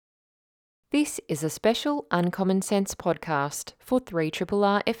This is a special Uncommon Sense podcast for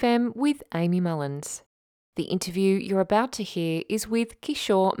 3RRR FM with Amy Mullins. The interview you're about to hear is with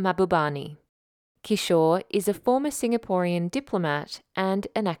Kishore Mahbubani. Kishore is a former Singaporean diplomat and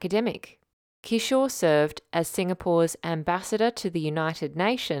an academic. Kishore served as Singapore's ambassador to the United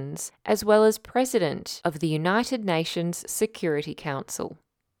Nations, as well as president of the United Nations Security Council.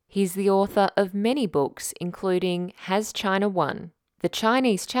 He's the author of many books, including Has China Won? The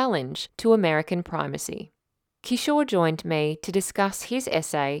Chinese Challenge to American Primacy. Kishore joined me to discuss his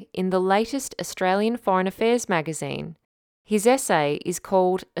essay in the latest Australian Foreign Affairs magazine. His essay is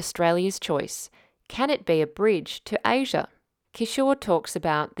called Australia's Choice: Can It Be a Bridge to Asia? Kishore talks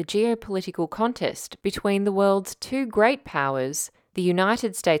about the geopolitical contest between the world's two great powers, the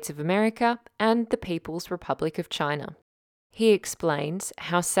United States of America and the People's Republic of China. He explains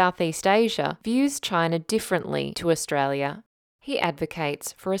how Southeast Asia views China differently to Australia. He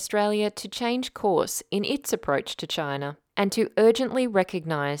advocates for Australia to change course in its approach to China and to urgently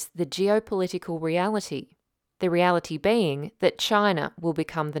recognise the geopolitical reality, the reality being that China will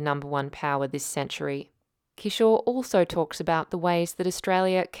become the number one power this century. Kishore also talks about the ways that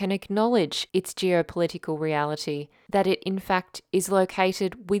Australia can acknowledge its geopolitical reality, that it in fact is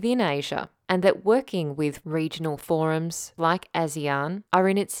located within Asia, and that working with regional forums like ASEAN are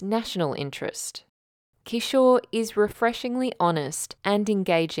in its national interest. Kishore is refreshingly honest and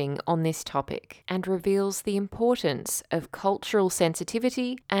engaging on this topic and reveals the importance of cultural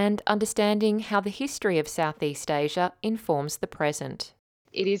sensitivity and understanding how the history of Southeast Asia informs the present.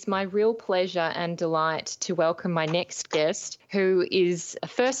 It is my real pleasure and delight to welcome my next guest, who is a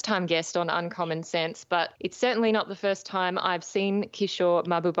first-time guest on Uncommon Sense, but it's certainly not the first time I've seen Kishore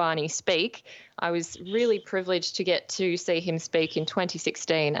Mahbubani speak. I was really privileged to get to see him speak in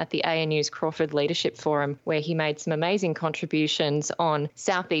 2016 at the ANU's Crawford Leadership Forum, where he made some amazing contributions on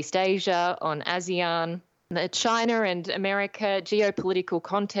Southeast Asia, on ASEAN, the China and America geopolitical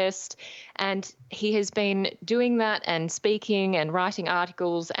contest, and he has been doing that and speaking and writing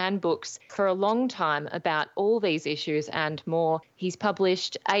articles and books for a long time about all these issues and more. He's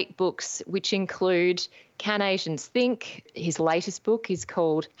published 8 books, which include Can Asians Think? His latest book is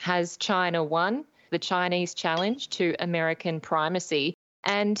called Has China Won? The Chinese Challenge to American Primacy.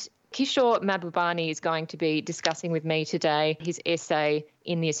 And Kishore Mahbubani is going to be discussing with me today his essay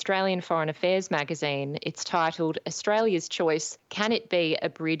in the Australian Foreign Affairs magazine. It's titled Australia's Choice: Can It Be a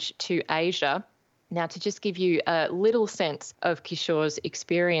Bridge to Asia? Now, to just give you a little sense of Kishore's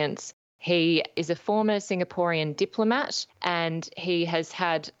experience, he is a former Singaporean diplomat and he has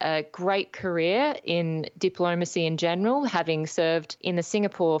had a great career in diplomacy in general, having served in the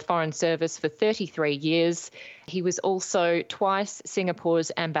Singapore Foreign Service for 33 years. He was also twice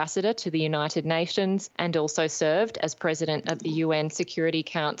Singapore's ambassador to the United Nations and also served as president of the UN Security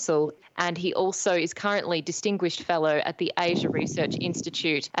Council. And he also is currently Distinguished Fellow at the Asia Research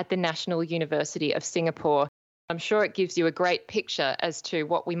Institute at the National University of Singapore. I'm sure it gives you a great picture as to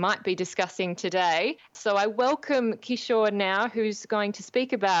what we might be discussing today. So I welcome Kishore now, who's going to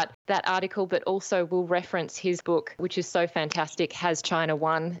speak about that article, but also will reference his book, which is so fantastic, Has China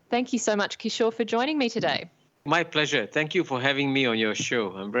Won? Thank you so much, Kishore, for joining me today. My pleasure. Thank you for having me on your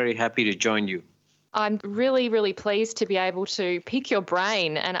show. I'm very happy to join you. I'm really, really pleased to be able to pick your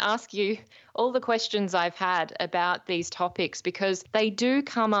brain and ask you all the questions I've had about these topics, because they do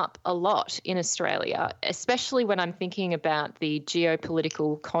come up a lot in Australia, especially when I'm thinking about the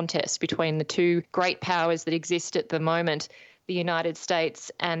geopolitical contest between the two great powers that exist at the moment, the United States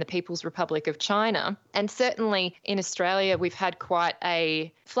and the People's Republic of China. And certainly in Australia, we've had quite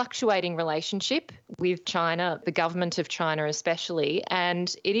a fluctuating relationship with China, the government of China especially,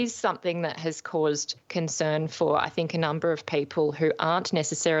 and it is something that has caused concern for, I think, a number of people who aren't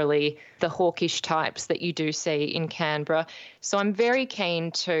necessarily the hawkish types that you do see in Canberra. So I'm very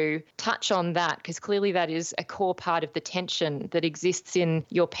keen to touch on that, because clearly that is a core part of the tension that exists in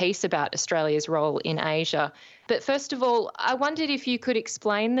your piece about Australia's role in Asia. But first of all, I wondered if you could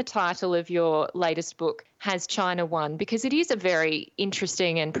explain the title of your latest book, Has China Won? Because it is a very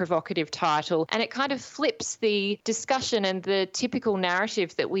interesting and provocative title, and it kind of flips the discussion and the typical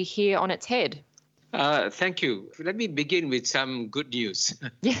narrative that we hear on its head. Thank you. Let me begin with some good news.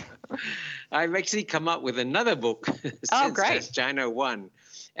 Yeah. I've actually come up with another book since Has China Won?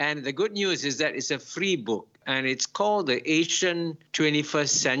 And the good news is that it's a free book, and it's called The Asian 21st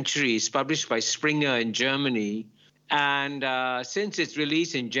Century. It's published by Springer in Germany. And since its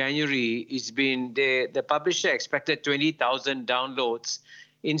release in January, the publisher expected 20,000 downloads.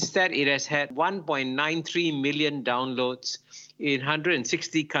 Instead, it has had 1.93 million downloads in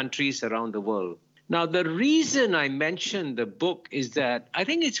 160 countries around the world. Now, the reason I mentioned the book is that I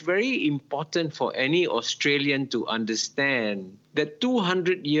think it's very important for any Australian to understand that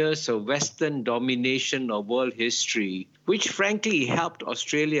 200 years of Western domination of world history, which frankly helped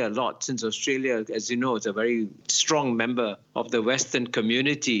Australia a lot, since Australia, as you know, is a very strong member of the Western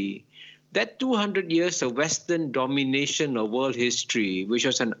community. That 200 years of Western domination of world history, which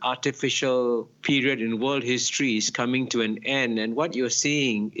was an artificial period in world history, is coming to an end. And what you're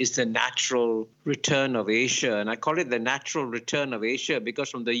seeing is the natural return of Asia. And I call it the natural return of Asia because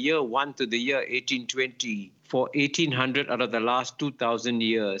from the year 1 to the year 1820, for 1800 out of the last 2,000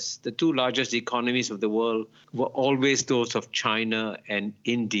 years, the two largest economies of the world were always those of China and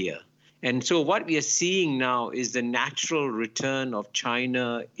India. And so what we are seeing now is the natural return of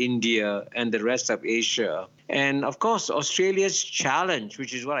China, India, and the rest of Asia. And of course, Australia's challenge,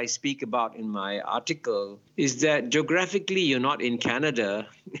 which is what I speak about in my article, is that geographically you're not in Canada,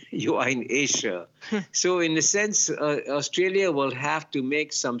 you are in Asia. So in a sense, Australia will have to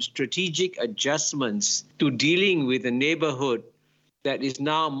make some strategic adjustments to dealing with a neighborhood that is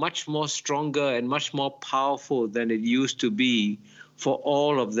now much more stronger and much more powerful than it used to be for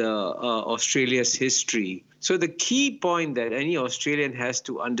all of the Australia's history. So the key point that any Australian has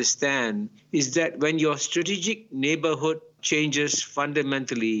to understand is that when your strategic neighborhood changes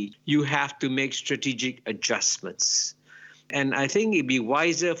fundamentally, you have to make strategic adjustments. And I think it'd be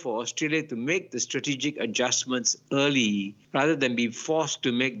wiser for Australia to make the strategic adjustments early rather than be forced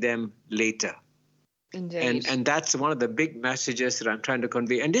to make them later. Indeed. And that's one of the big messages that I'm trying to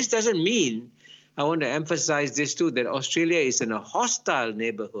convey. And this doesn't mean, I want to emphasize this too, that Australia is in a hostile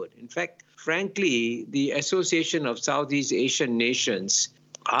neighborhood. In fact, frankly, the Association of Southeast Asian Nations,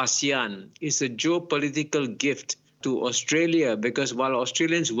 ASEAN, is a geopolitical gift to Australia because while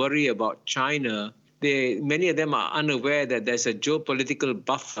Australians worry about China, many of them are unaware that there's a geopolitical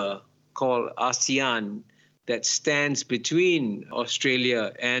buffer called ASEAN that stands between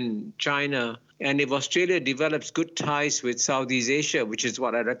Australia and China. And if Australia develops good ties with Southeast Asia, which is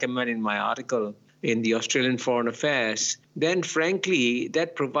what I recommend in my article in the Australian Foreign Affairs, then frankly,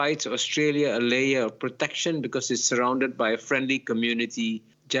 that provides Australia a layer of protection because it's surrounded by a friendly community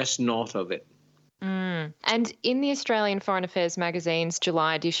just north of it. And in the Australian Foreign Affairs magazine's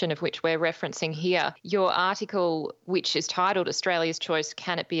July edition, of which we're referencing here, your article, which is titled Australia's Choice,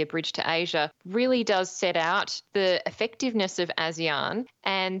 Can It Be a Bridge to Asia, really does set out the effectiveness of ASEAN.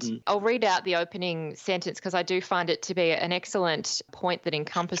 And I'll read out the opening sentence because I do find it to be an excellent point that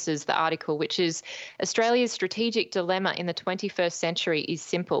encompasses the article, which is Australia's strategic dilemma in the 21st century is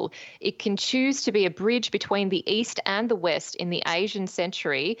simple. It can choose to be a bridge between the East and the West in the Asian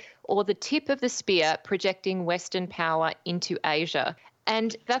century, or the tip of the spear projecting Western power into Asia.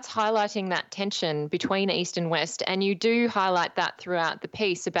 And that's highlighting that tension between East and West. And you do highlight that throughout the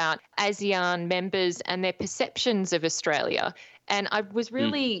piece about ASEAN members and their perceptions of Australia. And I was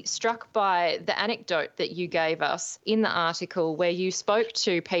really struck by the anecdote that you gave us in the article where you spoke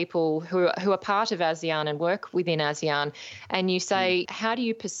to people who are part of ASEAN and work within ASEAN. And you say, how do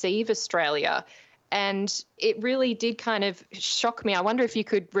you perceive Australia? And it really did kind of shock me. I wonder if you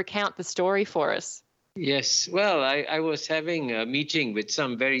could recount the story for us. Yes. Well, I was having a meeting with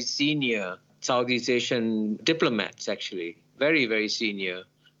some very senior Southeast Asian diplomats, actually, very, very senior,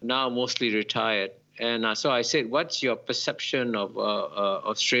 now mostly retired. And so I said, what's your perception of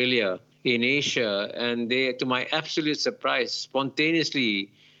Australia in Asia? And they, to my absolute surprise,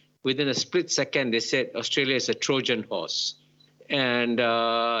 spontaneously, within a split second, they said Australia is a Trojan horse. And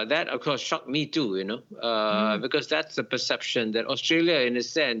that, of course, shocked me too, because that's the perception that Australia, in a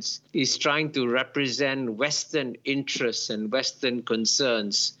sense, is trying to represent Western interests and Western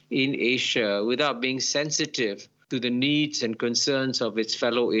concerns in Asia without being sensitive to the needs and concerns of its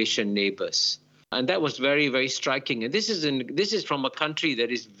fellow Asian neighbors. And that was very, very striking. And this is from a country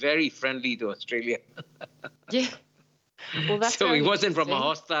that is very friendly to Australia. Yeah. Well, that's so it wasn't from a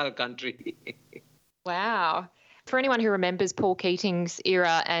hostile country. Wow. For anyone who remembers Paul Keating's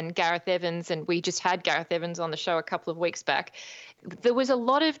era and Gareth Evans, and we just had Gareth Evans on the show a couple of weeks back, there was a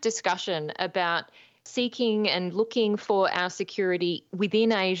lot of discussion about seeking and looking for our security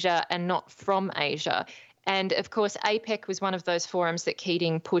within Asia and not from Asia. And, of course, APEC was one of those forums that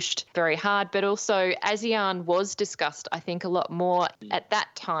Keating pushed very hard, but also ASEAN was discussed, I think, a lot more at that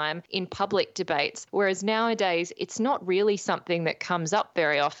time in public debates, whereas nowadays it's not really something that comes up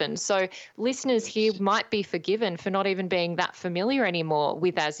very often. So listeners here might be forgiven for not even being that familiar anymore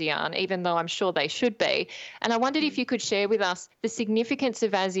with ASEAN, even though I'm sure they should be. And I wondered if you could share with us the significance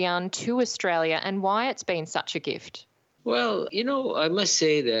of ASEAN to Australia and why it's been such a gift. Well, I must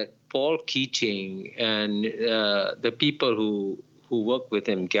say that Paul Keating and the people who work with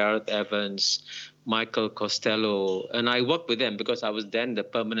him, Gareth Evans, Michael Costello, and I worked with them because I was then the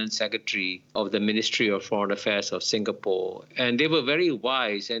permanent secretary of the Ministry of Foreign Affairs of Singapore. And they were very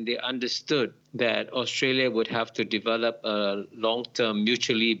wise, and they understood that Australia would have to develop a long-term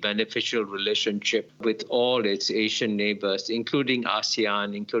mutually beneficial relationship with all its Asian neighbors, including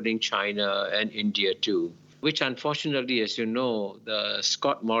ASEAN, including China and India too, which unfortunately, as you know, the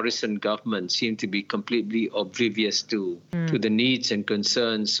Scott Morrison government seemed to be completely oblivious to the needs and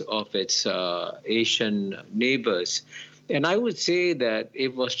concerns of its Asian neighbors. And I would say that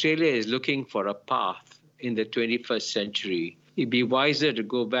if Australia is looking for a path in the 21st century, it'd be wiser to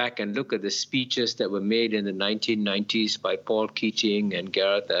go back and look at the speeches that were made in the 1990s by Paul Keating and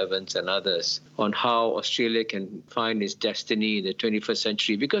Gareth Evans and others on how Australia can find its destiny in the 21st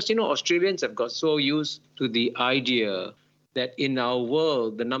century. Because, Australians have got so used to the idea that in our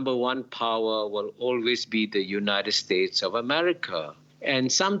world, the number one power will always be the United States of America. And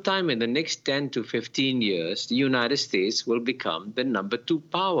sometime in the next 10 to 15 years, the United States will become the number two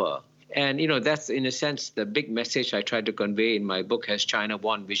power. And, that's, in a sense, the big message I tried to convey in my book, Has China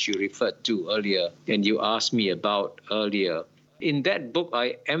Won, which you referred to earlier and you asked me about earlier. In that book,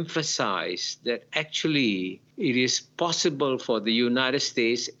 I emphasize that actually it is possible for the United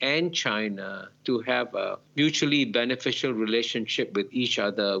States and China to have a mutually beneficial relationship with each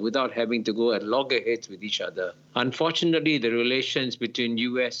other without having to go at loggerheads with each other. Unfortunately, the relations between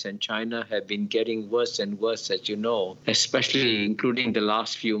U.S. and China have been getting worse and worse, as you know, especially including the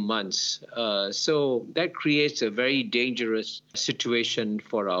last few months. So that creates a very dangerous situation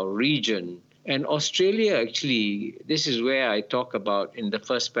for our region. And Australia, actually, this is where I talk about in the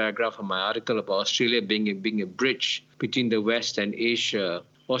first paragraph of my article about Australia being a bridge between the West and Asia.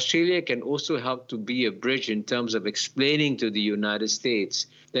 Australia can also help to be a bridge in terms of explaining to the United States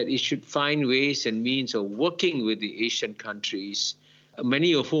that it should find ways and means of working with the Asian countries,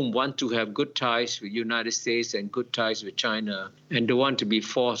 many of whom want to have good ties with the United States and good ties with China, and don't want to be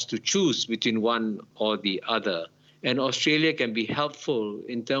forced to choose between one or the other. And Australia can be helpful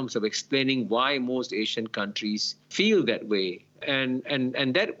in terms of explaining why most Asian countries feel that way. And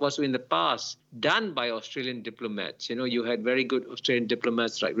that was in the past done by Australian diplomats. You had very good Australian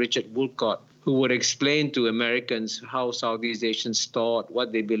diplomats like Richard Woolcott, who would explain to Americans how Southeast Asians thought,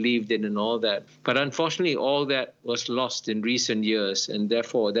 what they believed in and all that. But unfortunately, all that was lost in recent years. And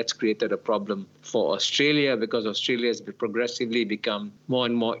therefore, that's created a problem for Australia because Australia has progressively become more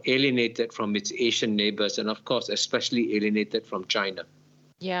and more alienated from its Asian neighbors and, of course, especially alienated from China.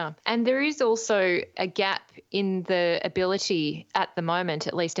 Yeah. And there is also a gap in the ability at the moment,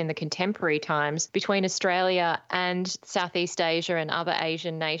 at least in the contemporary times, between Australia and Southeast Asia and other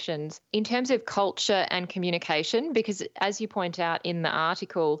Asian nations in terms of culture and communication, because as you point out in the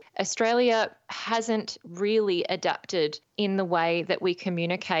article, Australia hasn't really adapted in the way that we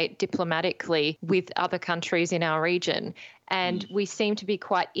communicate diplomatically with other countries in our region. And we seem to be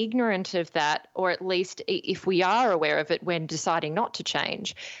quite ignorant of that, or at least if we are aware of it, when deciding not to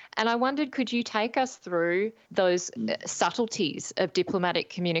change. And I wondered, could you take us through those subtleties of diplomatic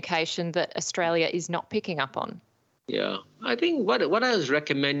communication that Australia is not picking up on? Yeah, I think what I was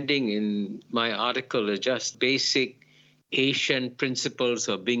recommending in my article is just basic Asian principles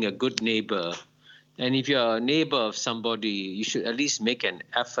of being a good neighbor. And if you're a neighbor of somebody, you should at least make an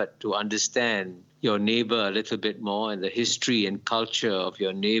effort to understand your neighbor a little bit more and the history and culture of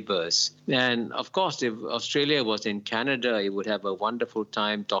your neighbors. And of course, if Australia was in Canada, it would have a wonderful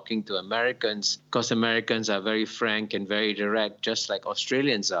time talking to Americans because Americans are very frank and very direct, just like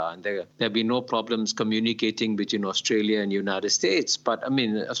Australians are. And there'll be no problems communicating between Australia and United States. But I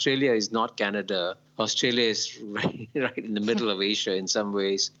mean, Australia is not Canada. Australia is right in the middle of Asia in some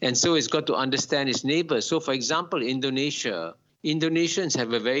ways. And so it's got to understand its neighbors. So for example, Indonesians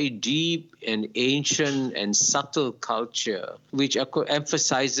have a very deep and ancient and subtle culture, which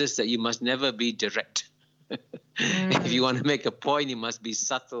emphasizes that you must never be direct. If you want to make a point, you must be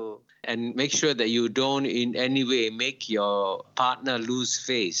subtle and make sure that you don't in any way make your partner lose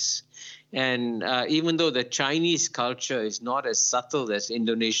face. And even though the Chinese culture is not as subtle as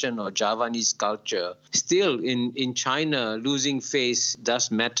Indonesian or Javanese culture, still in China, losing face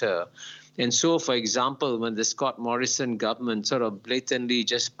does matter. And so, for example, when the Scott Morrison government sort of blatantly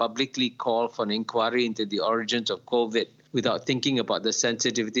just publicly called for an inquiry into the origins of COVID without thinking about the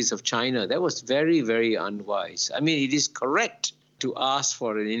sensitivities of China, that was very, very unwise. I mean, it is correct to ask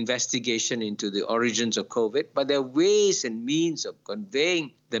for an investigation into the origins of COVID, but there are ways and means of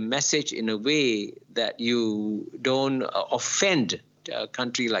conveying the message in a way that you don't offend a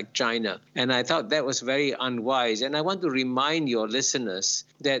country like China. And I thought that was very unwise. And I want to remind your listeners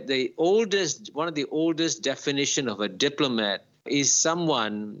that one of the oldest definition of a diplomat is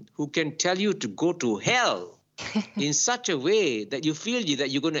someone who can tell you to go to hell in such a way that you feel that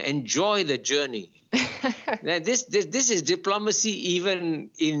you're going to enjoy the journey. Now, this is diplomacy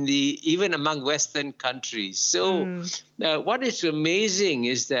even among Western countries. So what is amazing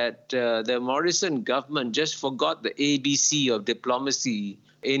is that the Morrison government just forgot the ABC of diplomacy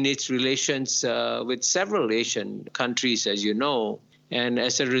in its relations with several Asian countries, as you know. And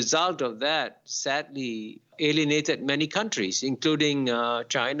as a result of that, sadly, alienated many countries, including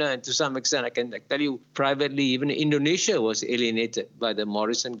China. And to some extent, I can tell you privately, even Indonesia was alienated by the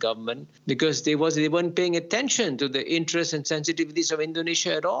Morrison government because they weren't paying attention to the interests and sensitivities of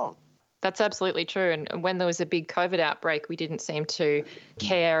Indonesia at all. That's absolutely true. And when there was a big COVID outbreak, we didn't seem to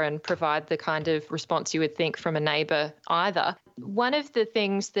care and provide the kind of response you would think from a neighbour either. One of the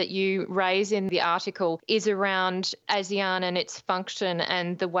things that you raise in the article is around ASEAN and its function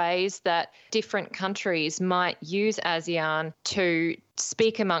and the ways that different countries might use ASEAN to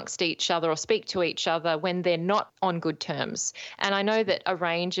speak amongst each other or speak to each other when they're not on good terms. And I know that a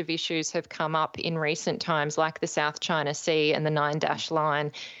range of issues have come up in recent times, like the South China Sea and the Nine Dash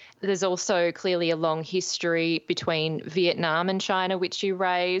Line. There's also clearly a long history between Vietnam and China, which you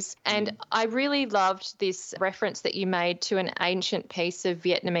raise. And I really loved this reference that you made to an ancient piece of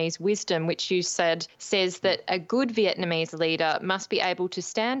Vietnamese wisdom, which you said says that a good Vietnamese leader must be able to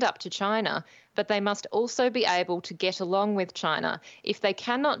stand up to China, but they must also be able to get along with China. If they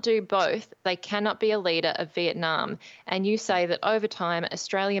cannot do both, they cannot be a leader of Vietnam. And you say that over time,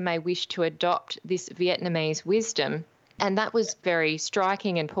 Australia may wish to adopt this Vietnamese wisdom. And that was very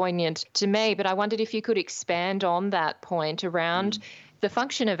striking and poignant to me. But I wondered if you could expand on that point around the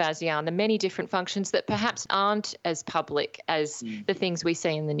function of ASEAN, the many different functions that perhaps aren't as public as the things we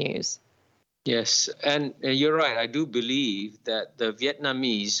see in the news. Yes, and you're right. I do believe that the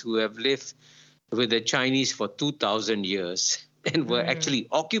Vietnamese who have lived with the Chinese for 2,000 years and were actually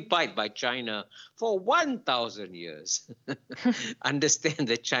occupied by China for 1,000 years, understand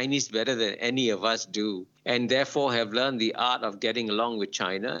the Chinese better than any of us do, and therefore have learned the art of getting along with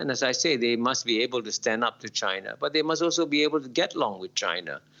China. And as I say, they must be able to stand up to China, but they must also be able to get along with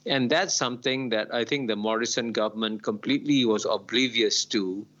China. And that's something that I think the Morrison government completely was oblivious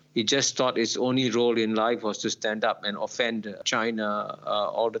to. It just thought its only role in life was to stand up and offend China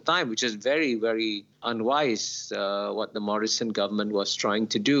all the time, which is very, very unwise, what the Morrison government was trying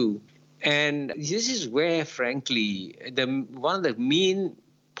to do. And this is where, frankly, one of the main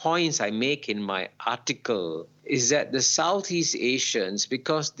points I make in my article is that the Southeast Asians,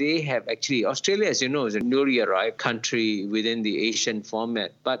 because they have actually, Australia, as you know, is a newly arrived country within the Asian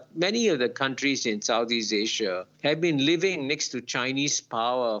format, but many of the countries in Southeast Asia have been living next to Chinese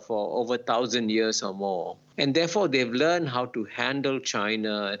power for over 1,000 years or more. And therefore, they've learned how to handle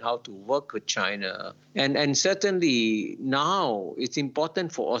China and how to work with China. And certainly now it's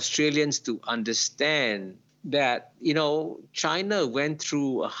important for Australians to understand that, China went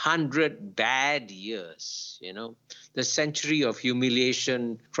through 100 bad years, the century of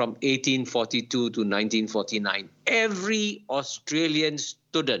humiliation from 1842 to 1949. Every Australian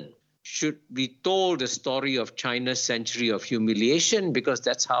student should be told the story of China's century of humiliation, because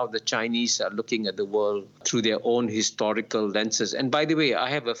that's how the Chinese are looking at the world through their own historical lenses. And by the way, I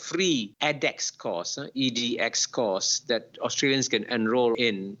have a free edX course, EDX course, that Australians can enroll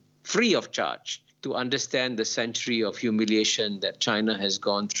in free of charge to understand the century of humiliation that China has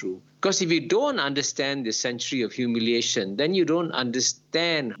gone through. Because if you don't understand the century of humiliation, then you don't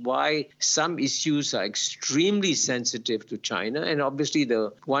understand why some issues are extremely sensitive to China. And obviously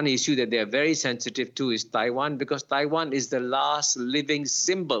the one issue that they are very sensitive to is Taiwan, because Taiwan is the last living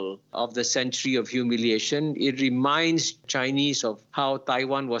symbol of the century of humiliation. It reminds Chinese of how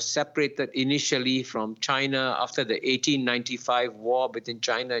Taiwan was separated initially from China after the 1895 war between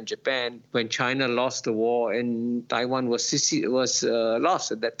China and Japan, when China lost the war and Taiwan was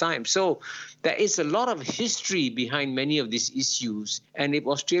lost at that time. So there is a lot of history behind many of these issues. And if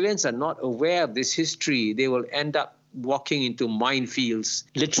Australians are not aware of this history, they will end up walking into minefields,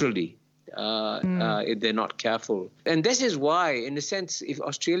 literally, if they're not careful. And this is why, in a sense, if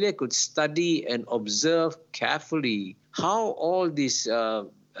Australia could study and observe carefully how all these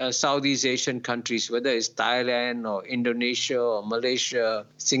Southeast Asian countries, whether it's Thailand or Indonesia or Malaysia,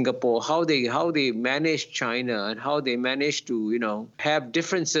 Singapore, how they manage China and how they manage to, have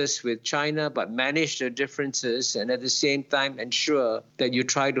differences with China, but manage the differences and at the same time ensure that you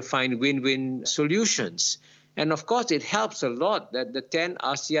try to find win-win solutions. And of course, it helps a lot that the 10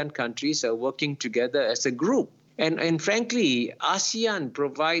 ASEAN countries are working together as a group. And frankly, ASEAN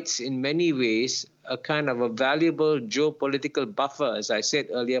provides in many ways a kind of a valuable geopolitical buffer, as I said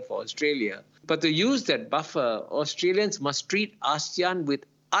earlier, for Australia. But to use that buffer, Australians must treat ASEAN with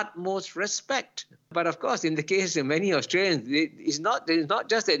utmost respect. But of course, in the case of many Australians, it's not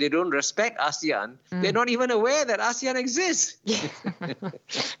just that they don't respect ASEAN, they're not even aware that ASEAN exists.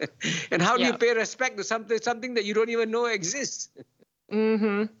 And how do you pay respect to something that you don't even know exists?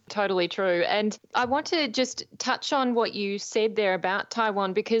 Totally true. And I want to just touch on what you said there about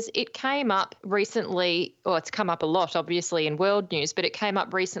Taiwan, because it came up recently, or it's come up a lot, obviously, in world news, but it came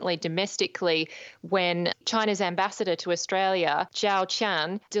up recently domestically when China's ambassador to Australia, Zhao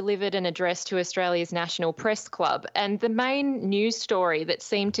Qian, delivered an address to Australia's National Press Club. And the main news story that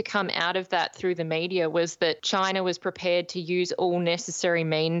seemed to come out of that through the media was that China was prepared to use all necessary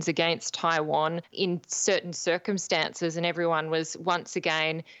means against Taiwan in certain circumstances, and everyone was once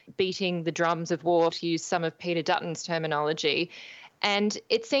again beating the drums of war, to use some of Peter Dutton's terminology. And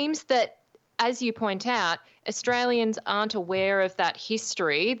it seems that, as you point out, Australians aren't aware of that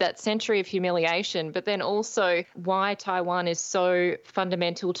history, that century of humiliation, but then also why Taiwan is so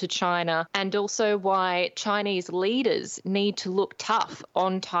fundamental to China, and also why Chinese leaders need to look tough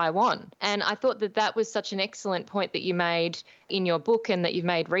on Taiwan. And I thought that that was such an excellent point that you made in your book, and that you've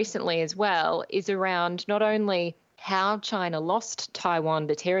made recently as well, is around not only how China lost Taiwan,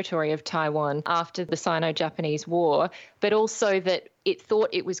 the territory of Taiwan, after the Sino-Japanese War, but also that it thought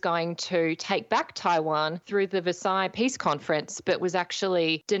it was going to take back Taiwan through the Versailles Peace Conference, but was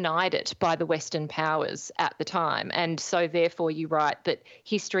actually denied it by the Western powers at the time. And so therefore you write that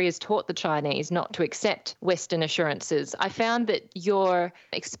history has taught the Chinese not to accept Western assurances. I found that your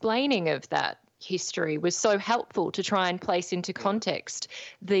explaining of that history was so helpful to try and place into context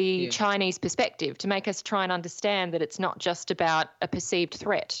the Chinese perspective, to make us try and understand that it's not just about a perceived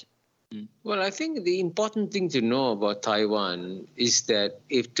threat. Well, I think the important thing to know about Taiwan is that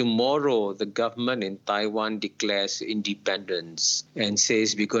if tomorrow the government in Taiwan declares independence and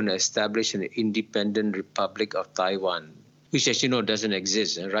says we're going to establish an independent Republic of Taiwan, which, as you know, doesn't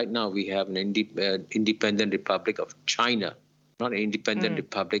exist. And right now we have an independent Republic of China, not an independent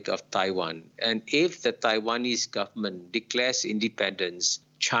Republic of Taiwan. And if the Taiwanese government declares independence,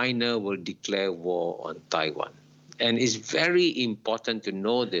 China will declare war on Taiwan. And it's very important to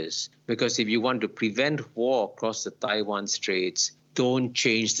know this, because if you want to prevent war across the Taiwan Straits, don't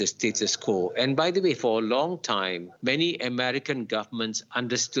change the status quo. And by the way, for a long time, many American governments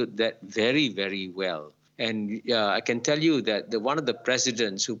understood that very, very well. And I can tell you that one of the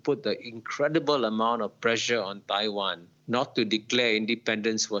presidents who put the incredible amount of pressure on Taiwan not to declare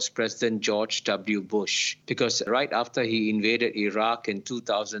independence was President George W. Bush, because right after he invaded Iraq in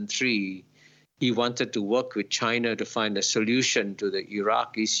 2003, he wanted to work with China to find a solution to the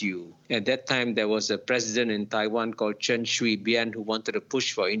Iraq issue. At that time, there was a president in Taiwan called Chen Shui-bian who wanted to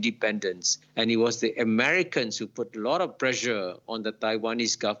push for independence. And it was the Americans who put a lot of pressure on the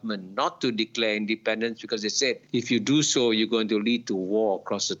Taiwanese government not to declare independence, because they said, if you do so, you're going to lead to war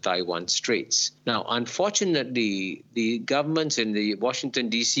across the Taiwan Straits. Now, unfortunately, the governments in the Washington,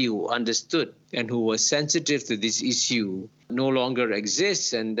 D.C. who understood and who were sensitive to this issue no longer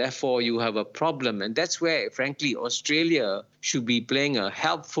exists, and therefore you have a problem. And that's where, frankly, Australia should be playing a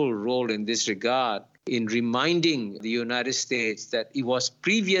helpful role in this regard, in reminding the United States that it was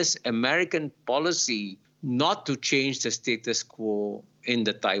previous American policy not to change the status quo in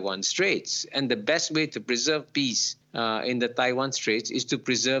the Taiwan Straits. And the best way to preserve peace in the Taiwan Straits is to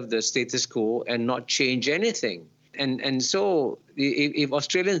preserve the status quo and not change anything. And so if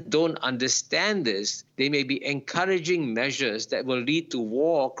Australians don't understand this, they may be encouraging measures that will lead to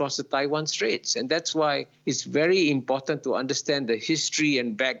war across the Taiwan Straits. And that's why it's very important to understand the history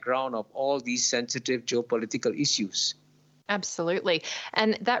and background of all these sensitive geopolitical issues. Absolutely.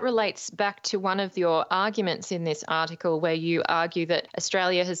 And that relates back to one of your arguments in this article, where you argue that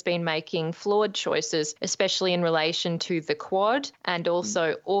Australia has been making flawed choices, especially in relation to the Quad and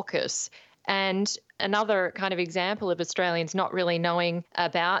also AUKUS. And another kind of example of Australians not really knowing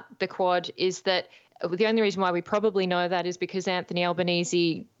about the Quad is that the only reason why we probably know that is because Anthony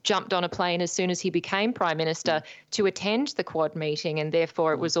Albanese jumped on a plane as soon as he became Prime Minister to attend the Quad meeting, and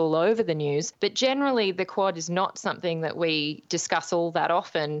therefore it was all over the news. But generally, the Quad is not something that we discuss all that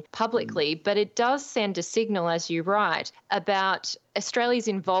often publicly, but it does send a signal, as you write, about Australia's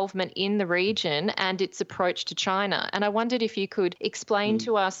involvement in the region and its approach to China. And I wondered if you could explain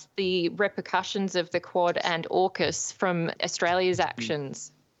to us the repercussions of the Quad and AUKUS from Australia's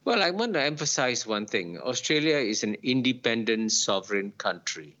actions. Well, I want to emphasize one thing. Australia is an independent, sovereign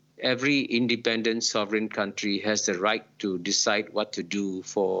country. every independent sovereign country has the right to decide what to do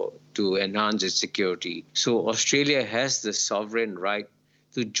to enhance its security. So Australia has the sovereign right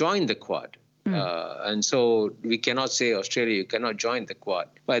to join the Quad. And so we cannot say, Australia, you cannot join the Quad.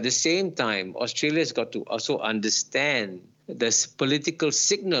 But at the same time, Australia's got to also understand the political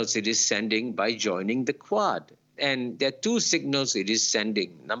signals it is sending by joining the Quad. And there are two signals it is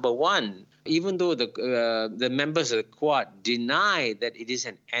sending. Number one, even though the members of the Quad deny that it is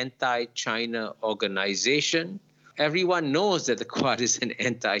an anti-China organization, everyone knows that the Quad is an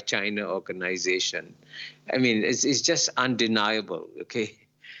anti-China organization. I mean, it's just undeniable, okay?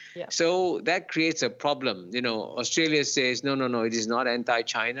 Yeah. So that creates a problem. You know, Australia says, no, it is not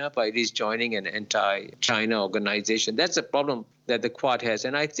anti-China, but it is joining an anti-China organization. That's a problem that the Quad has.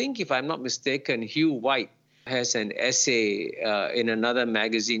 And I think, if I'm not mistaken, Hugh White has an essay in another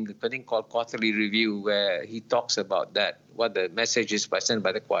magazine, I think called Quarterly Review, where he talks about that, what the message is sent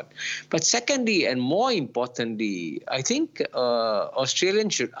by the Quad. But secondly, and more importantly, I think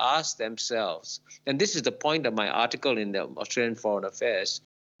Australians should ask themselves, and this is the point of my article in the Australian Foreign Affairs,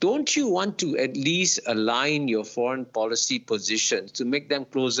 don't you want to at least align your foreign policy positions to make them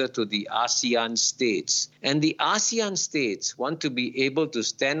closer to the ASEAN states? And the ASEAN states want to be able to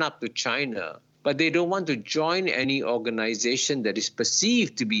stand up to China, but they don't want to join any organization that is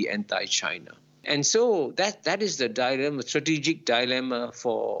perceived to be anti-China. And so that is the dilemma, strategic dilemma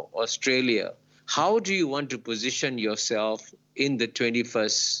for Australia. How do you want to position yourself in the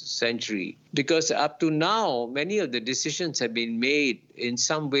 21st century? Because up to now, many of the decisions have been made in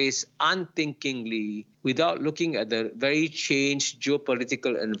some ways unthinkingly, without looking at the very changed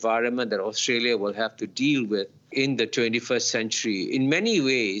geopolitical environment that Australia will have to deal with in the 21st century. In many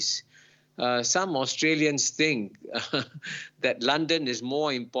ways, some Australians think that London is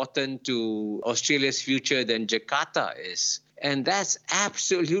more important to Australia's future than Jakarta is. And that's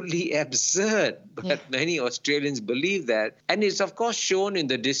absolutely absurd. But many Australians believe that. And it's, of course, shown in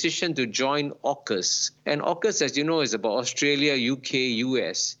the decision to join AUKUS. And AUKUS, as you know, is about Australia, UK,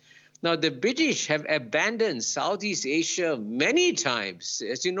 US. Now, the British have abandoned Southeast Asia many times.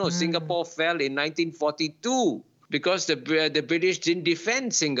 As you know, Singapore fell in 1942 because the British didn't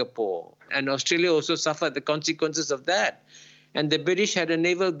defend Singapore. And Australia also suffered the consequences of that. And the British had a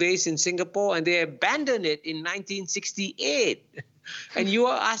naval base in Singapore, and they abandoned it in 1968. And you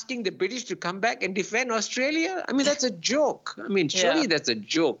are asking the British to come back and defend Australia? I mean, that's a joke. I mean, surely that's a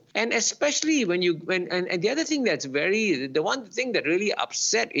joke. And especially when the other thing the one thing that really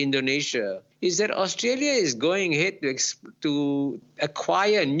upset Indonesia is that Australia is going ahead to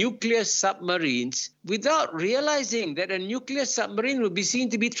acquire nuclear submarines without realizing that a nuclear submarine will be seen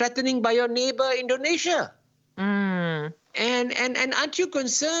to be threatening by your neighbor, Indonesia. And aren't you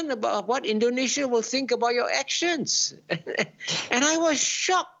concerned about what Indonesia will think about your actions? And I was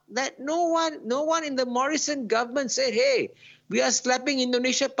shocked that no one in the Morrison government said, hey, we are slapping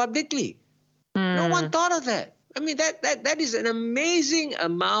Indonesia publicly. No one thought of that. I mean, that is an amazing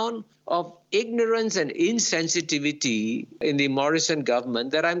amount of ignorance and insensitivity in the Morrison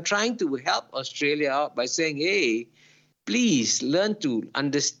government that I'm trying to help Australia out by saying, hey, please learn to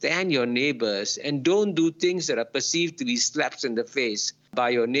understand your neighbors and don't do things that are perceived to be slaps in the face by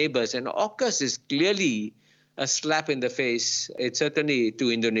your neighbors. And AUKUS is clearly a slap in the face. It's certainly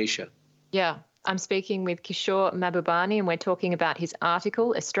to Indonesia. Yeah. I'm speaking with Kishore Mahbubani, and we're talking about his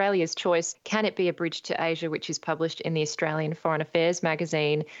article, Australia's Choice, Can It Be a Bridge to Asia?, which is published in the Australian Foreign Affairs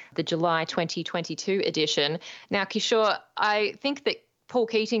magazine, the July 2022 edition. Now, Kishore, I think that Paul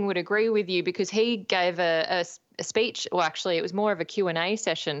Keating would agree with you, because he gave a speech, or actually it was more of a Q&A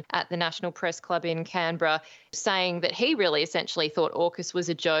session at the National Press Club in Canberra, saying that he really essentially thought AUKUS was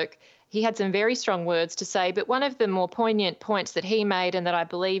a joke. He had some very strong words to say, but one of the more poignant points that he made, and that I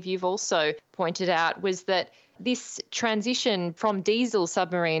believe you've also pointed out, was that this transition from diesel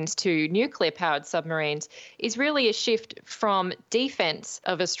submarines to nuclear-powered submarines is really a shift from defence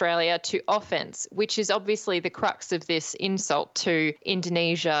of Australia to offence, which is obviously the crux of this insult to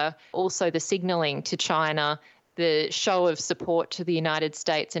Indonesia, also the signalling to China, the show of support to the United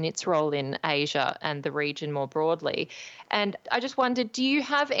States and its role in Asia and the region more broadly. And I just wondered, do you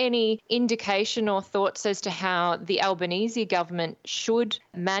have any indication or thoughts as to how the Albanese government should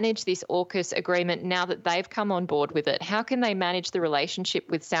manage this AUKUS agreement now that they've come on board with it? How can they manage the relationship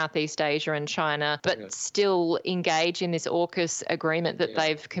with Southeast Asia and China, but still engage in this AUKUS agreement that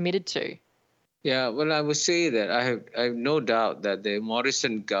they've committed to? Yeah, well, I would say that I have no doubt that the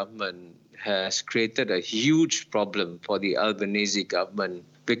Morrison government has created a huge problem for the Albanese government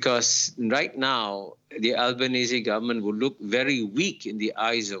because right now the Albanese government will look very weak in the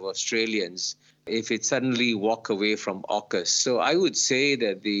eyes of Australians if it suddenly walk away from AUKUS. So I would say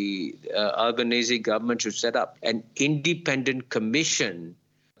that the Albanese government should set up an independent commission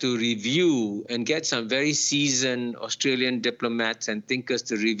to review and get some very seasoned Australian diplomats and thinkers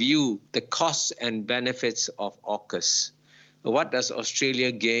to review the costs and benefits of AUKUS. What does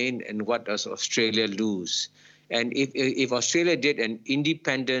Australia gain and what does Australia lose? And if Australia did an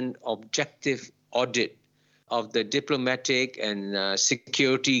independent, objective audit of the diplomatic and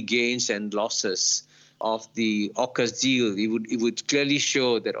security gains and losses of the AUKUS deal, it would clearly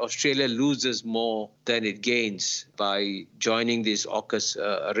show that Australia loses more than it gains by joining this AUKUS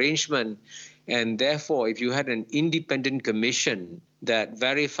arrangement. And therefore, if you had an independent commission that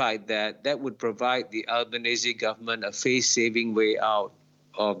verified that, that would provide the Albanese government a face-saving way out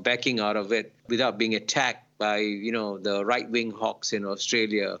or backing out of it without being attacked by, the right-wing hawks in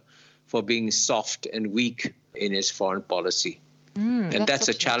Australia for being soft and weak in its foreign policy. And that's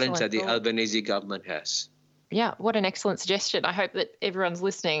a challenge that the Albanese government has. Yeah, what an excellent suggestion. I hope that everyone's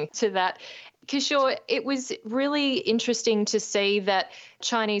listening to that. Kishore, it was really interesting to see that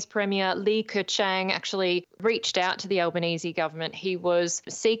Chinese Premier Li Keqiang actually reached out to the Albanese government. He was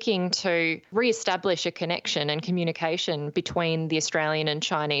seeking to re-establish a connection and communication between the Australian and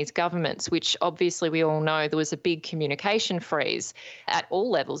Chinese governments, which obviously we all know there was a big communication freeze at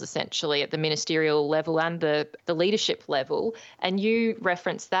all levels, essentially, at the ministerial level and the leadership level. And you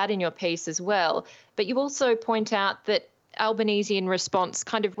referenced that in your piece as well. But you also point out that Albanese, in response,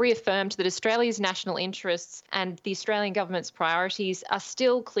 kind of reaffirmed that Australia's national interests and the Australian government's priorities are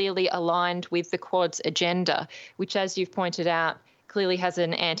still clearly aligned with the Quad's agenda, which, as you've pointed out, clearly has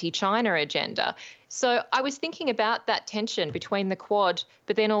an anti-China agenda. So I was thinking about that tension between the Quad,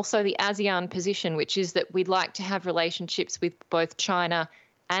 but then also the ASEAN position, which is that we'd like to have relationships with both China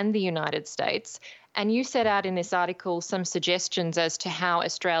and the United States. And you set out in this article some suggestions as to how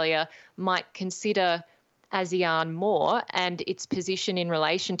Australia might consider ASEAN more and its position in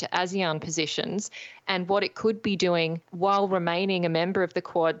relation to ASEAN positions and what it could be doing while remaining a member of the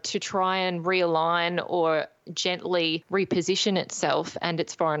Quad to try and realign or gently reposition itself and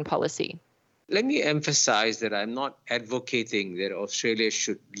its foreign policy. Let me emphasize that I'm not advocating that Australia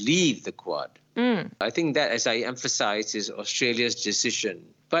should leave the Quad. I think that, as I emphasized, is Australia's decision.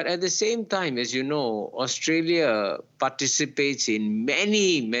 But at the same time, as you know, Australia participates in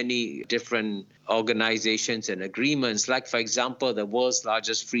many, many different organizations and agreements, like, for example, the world's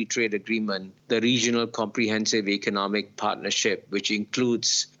largest free trade agreement, the Regional Comprehensive Economic Partnership, which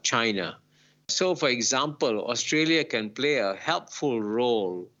includes China. So, for example, Australia can play a helpful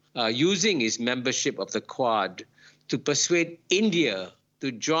role using its membership of the Quad to persuade India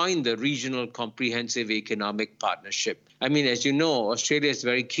to join the Regional Comprehensive Economic Partnership. I mean, as you know, Australia is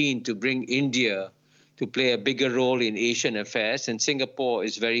very keen to bring India to play a bigger role in Asian affairs, and Singapore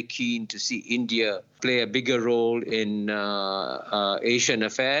is very keen to see India play a bigger role in Asian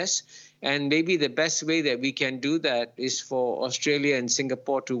affairs. And maybe the best way that we can do that is for Australia and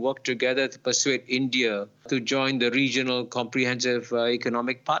Singapore to work together to persuade India to join the Regional Comprehensive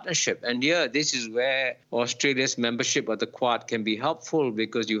Economic Partnership. And yeah, this is where Australia's membership of the Quad can be helpful,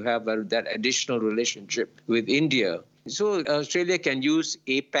 because you have that additional relationship with India. So Australia can use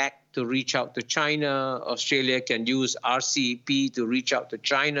APEC to reach out to China. Australia can use RCEP to reach out to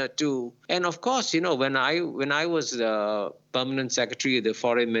China too. And of course, when I was the permanent secretary of the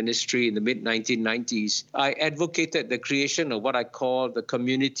Foreign Ministry in the mid-1990s, I advocated the creation of what I call the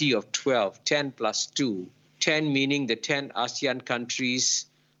community of 12, 10 plus 2. 10 meaning the 10 ASEAN countries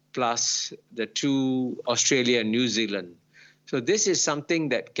plus the 2 Australia and New Zealand. So this is something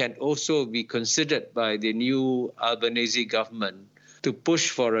that can also be considered by the new Albanese government to push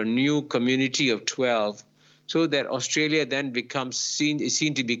for a new community of 12, so that Australia then is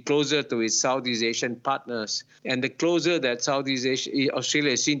seen to be closer to its Southeast Asian partners. And the closer that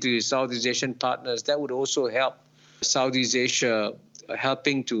Australia is seen to its Southeast Asian partners, that would also help Southeast Asia,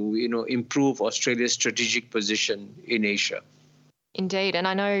 helping to improve Australia's strategic position in Asia. Indeed. And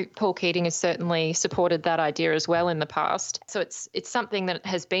I know Paul Keating has certainly supported that idea as well in the past. So it's something that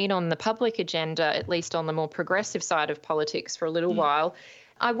has been on the public agenda, at least on the more progressive side of politics, for a little while.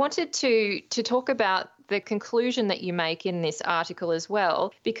 I wanted to talk about the conclusion that you make in this article as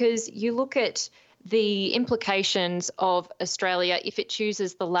well, because you look at the implications of Australia if it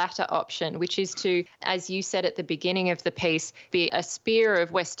chooses the latter option, which is to, as you said at the beginning of the piece, be a sphere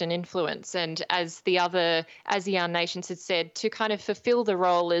of Western influence. And as the other ASEAN nations had said, to kind of fulfill the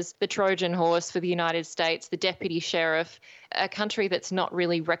role as the Trojan horse for the United States, the deputy sheriff, a country that's not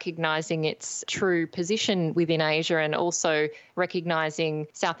really recognising its true position within Asia and also recognising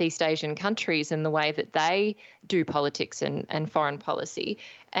Southeast Asian countries and the way that they do politics and foreign policy.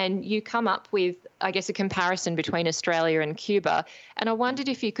 And you come up with, I guess, a comparison between Australia and Cuba. And I wondered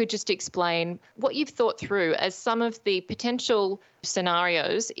if you could just explain what you've thought through as some of the potential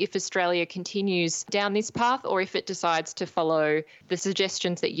scenarios if Australia continues down this path or if it decides to follow the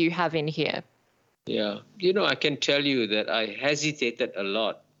suggestions that you have in here. Yeah. I can tell you that I hesitated a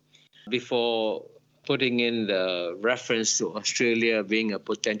lot before putting in the reference to Australia being a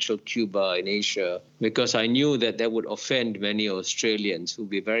potential Cuba in Asia, because I knew that would offend many Australians who would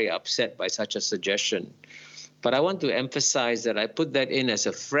be very upset by such a suggestion. But I want to emphasize that I put that in as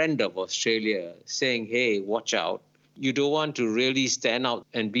a friend of Australia, saying, hey, watch out. You don't want to really stand out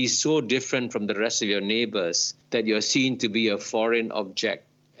and be so different from the rest of your neighbors that you're seen to be a foreign object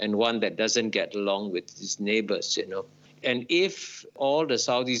and one that doesn't get along with his neighbors, And if all the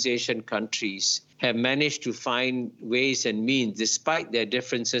Southeast Asian countries have managed to find ways and means, despite their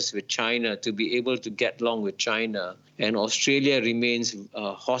differences with China, to be able to get along with China, and Australia remains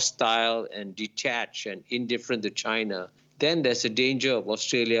hostile and detached and indifferent to China, then there's a danger of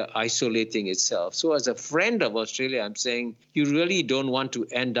Australia isolating itself. So as a friend of Australia, I'm saying you really don't want to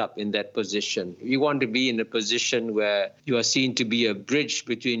end up in that position. You want to be in a position where you are seen to be a bridge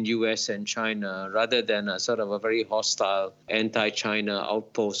between US and China rather than a sort of a very hostile anti-China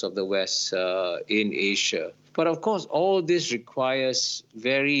outpost of the West in Asia. But of course, all this requires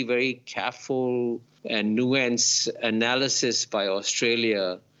very, very careful and nuanced analysis by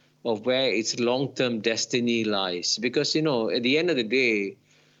Australia of where its long-term destiny lies. Because, at the end of the day,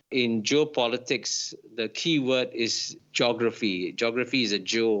 in geopolitics, the key word is geography. Geography is a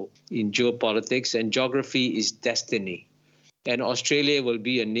geo in geopolitics, and geography is destiny. And Australia will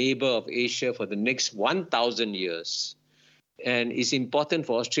be a neighbor of Asia for the next 1,000 years. And it's important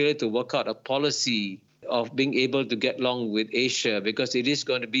for Australia to work out a policy of being able to get along with Asia, because it is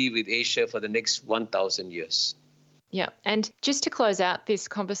going to be with Asia for the next 1,000 years. Yeah. And just to close out this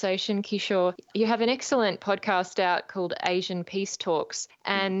conversation, Kishore, you have an excellent podcast out called Asian Peace Talks.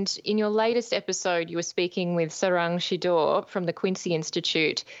 And in your latest episode, you were speaking with Sarang Shidor from the Quincy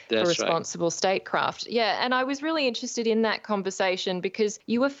Institute for Responsible Statecraft. Yeah. And I was really interested in that conversation because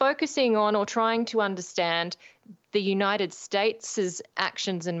you were focusing on or trying to understand the United States'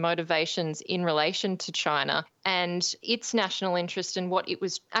 actions and motivations in relation to China and its national interest and what it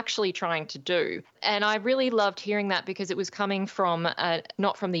was actually trying to do. And I really loved hearing that because it was coming from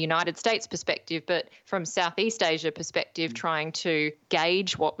not from the United States perspective, but from Southeast Asia perspective, trying to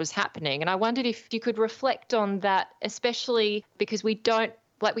gauge what was happening. And I wondered if you could reflect on that, especially because we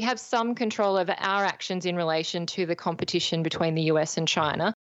have some control over our actions in relation to the competition between the US and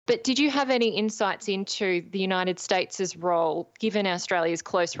China. But did you have any insights into the United States' role, given Australia's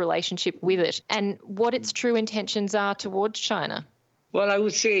close relationship with it, and what its true intentions are towards China? Well, I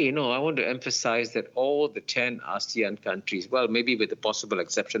would say, I want to emphasize that all the 10 ASEAN countries, well, maybe with the possible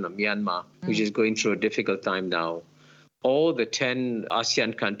exception of Myanmar, which is going through a difficult time now, all the 10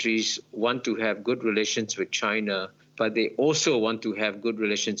 ASEAN countries want to have good relations with China, but they also want to have good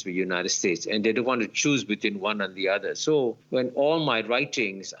relations with the United States, and they don't want to choose between one and the other. So when all my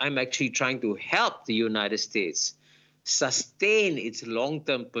writings, I'm actually trying to help the United States sustain its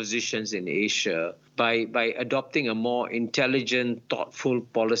long-term positions in Asia by adopting a more intelligent, thoughtful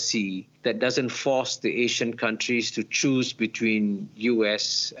policy that doesn't force the Asian countries to choose between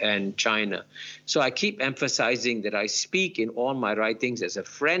US and China. So I keep emphasizing that I speak in all my writings as a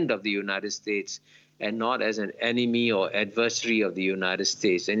friend of the United States and not as an enemy or adversary of the United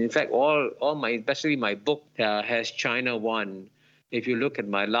States. And in fact, especially my book has China 1. If you look at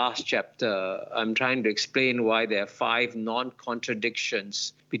my last chapter, I'm trying to explain why there are 5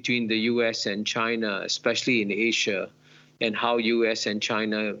 non-contradictions between the US and China, especially in Asia, and how US and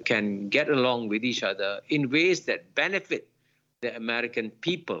China can get along with each other in ways that benefit the American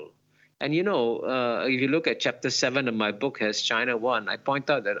people. And, if you look at chapter 7 of my book, has China 1, I point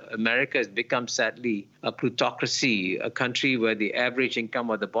out that America has become, sadly, a plutocracy, a country where the average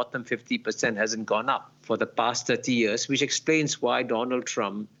income of the bottom 50% hasn't gone up for the past 30 years, which explains why Donald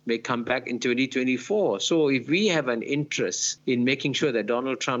Trump may come back in 2024. So if we have an interest in making sure that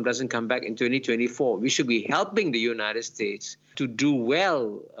Donald Trump doesn't come back in 2024, we should be helping the United States to do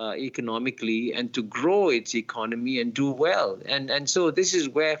well economically and to grow its economy and do well. And so this is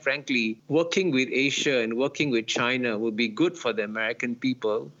where, frankly, working with Asia and working with China will be good for the American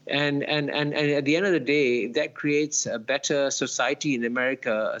people. And at the end of the day, that creates a better society in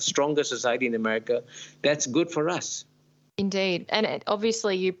America, a stronger society in America. That's good for us. Indeed. And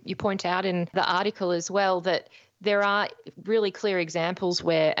obviously you point out in the article as well that there are really clear examples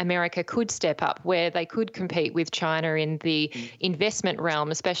where America could step up, where they could compete with China in the investment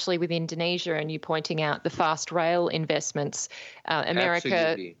realm, especially with Indonesia, and you pointing out the fast rail investments. America,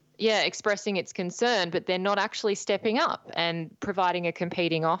 absolutely. Yeah, expressing its concern, but they're not actually stepping up and providing a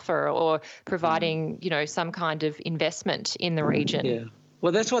competing offer or providing, some kind of investment in the region. Yeah.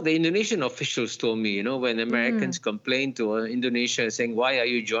 Well, that's what the Indonesian officials told me, when Americans complained to Indonesia saying, why are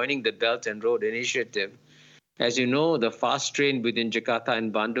you joining the Belt and Road Initiative? As you know, the fast train between Jakarta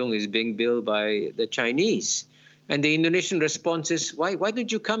and Bandung is being built by the Chinese. And the Indonesian response is, why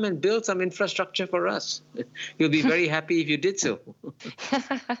don't you come and build some infrastructure for us? You'll be very happy if you did so.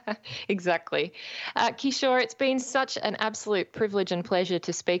 Exactly. Kishore, it's been such an absolute privilege and pleasure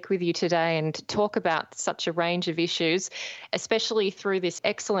to speak with you today and talk about such a range of issues, especially through this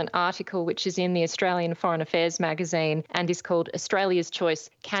excellent article which is in the Australian Foreign Affairs magazine and is called Australia's Choice,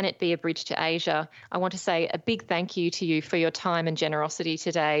 Can It Be a Bridge to Asia? I want to say a big thank you to you for your time and generosity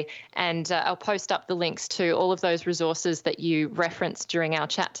today, and I'll post up the links to all of those resources that you referenced during our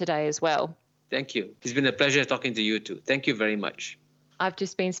chat today as well. Thank you. It's been a pleasure talking to you too. Thank you very much. I've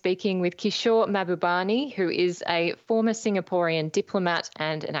just been speaking with Kishore Mahbubani, who is a former Singaporean diplomat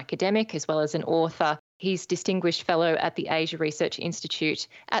and an academic, as well as an author. He's Distinguished Fellow at the Asia Research Institute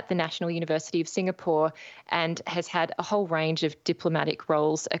at the National University of Singapore and has had a whole range of diplomatic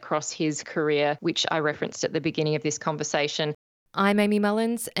roles across his career, which I referenced at the beginning of this conversation. I'm Amy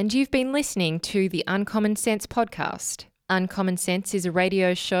Mullins, and you've been listening to the Uncommon Sense podcast. Uncommon Sense is a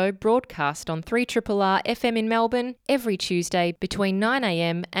radio show broadcast on 3RRR FM in Melbourne every Tuesday between 9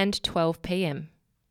 a.m. and 12 p.m.